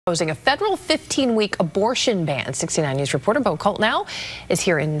Proposing a federal 15-week abortion ban. 69 News reporter Bo Colt now is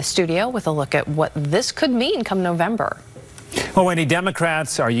here in the studio with a look at what this could mean come November. Well, Wendy,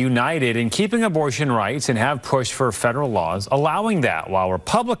 Democrats are united in keeping abortion rights and have pushed for federal laws allowing that, while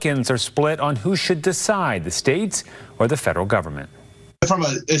Republicans are split on who should decide, the states or the federal government. From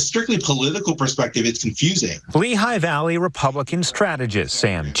a strictly political perspective, it's confusing. Lehigh Valley Republican strategist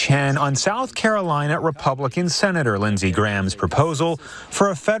Sam Chen on South Carolina Republican Senator Lindsey Graham's proposal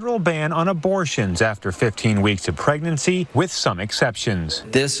for a federal ban on abortions after 15 weeks of pregnancy, with some exceptions.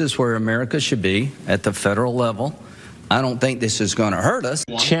 This is where America should be at the federal level. I don't think this is going to hurt us.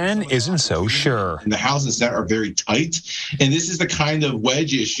 Chen isn't so sure. And the House and Senate are very tight, and this is the kind of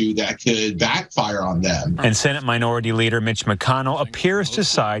wedge issue that could backfire on them. And Senate Minority Leader Mitch McConnell appears to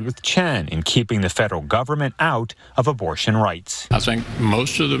side with Chen in keeping the federal government out of abortion rights. I think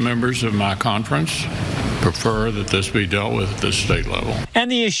most of the members of my conference prefer that this be dealt with at the state level.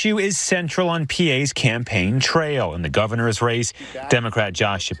 And the issue is central on PA's campaign trail. In the governor's race, Democrat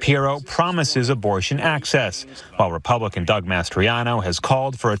Josh Shapiro promises abortion access, while Republican Doug Mastriano has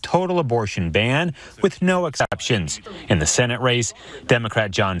called for a total abortion ban with no exceptions. In the Senate race, Democrat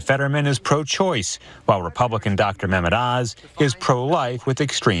John Fetterman is pro-choice, while Republican Dr. Mehmet Oz is pro-life with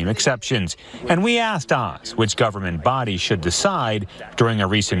extreme exceptions. And we asked Oz which government body should decide during a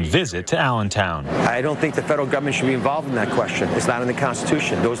recent visit to Allentown. I don't think the federal government should be involved in that question. It's not in the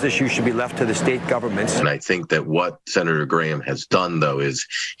Constitution. Those issues should be left to the state governments. And I think that what Senator Graham has done, though, is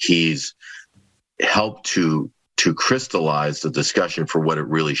he's helped to crystallize the discussion for what it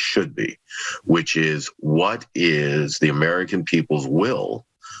really should be, which is what is the American people's will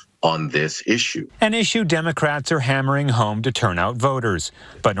on this issue. An issue Democrats are hammering home to turn out voters.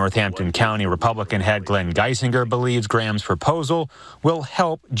 But Northampton County Republican head Glenn Geisinger believes Graham's proposal will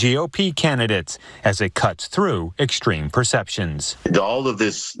help GOP candidates as it cuts through extreme perceptions. All of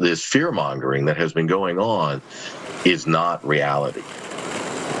this fear-mongering that has been going on is not reality.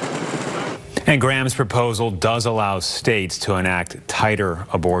 And Graham's proposal does allow states to enact tighter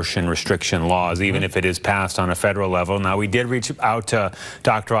abortion restriction laws, even if it is passed on a federal level. Now, we did reach out to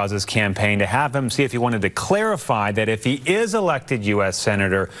Dr. Oz's campaign to have him see if he wanted to clarify that if he is elected U.S.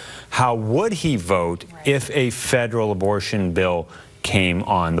 Senator, how would he vote if a federal abortion bill came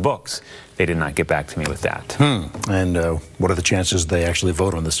on the books? They did not get back to me with that. And what are the chances they actually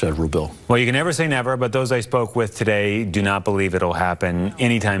vote on this federal bill? Well, you can never say never, but those I spoke with today do not believe it'll happen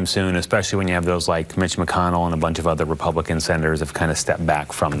anytime soon, especially when you have those like Mitch McConnell and a bunch of other Republican senators have kind of stepped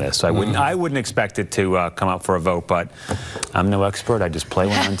back from this. So I wouldn't expect it to come up for a vote, but I'm no expert. I just play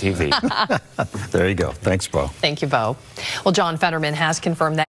one on TV. There you go. Thanks, Bo. Thank you, Bo. Well, John Fetterman has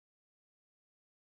confirmed that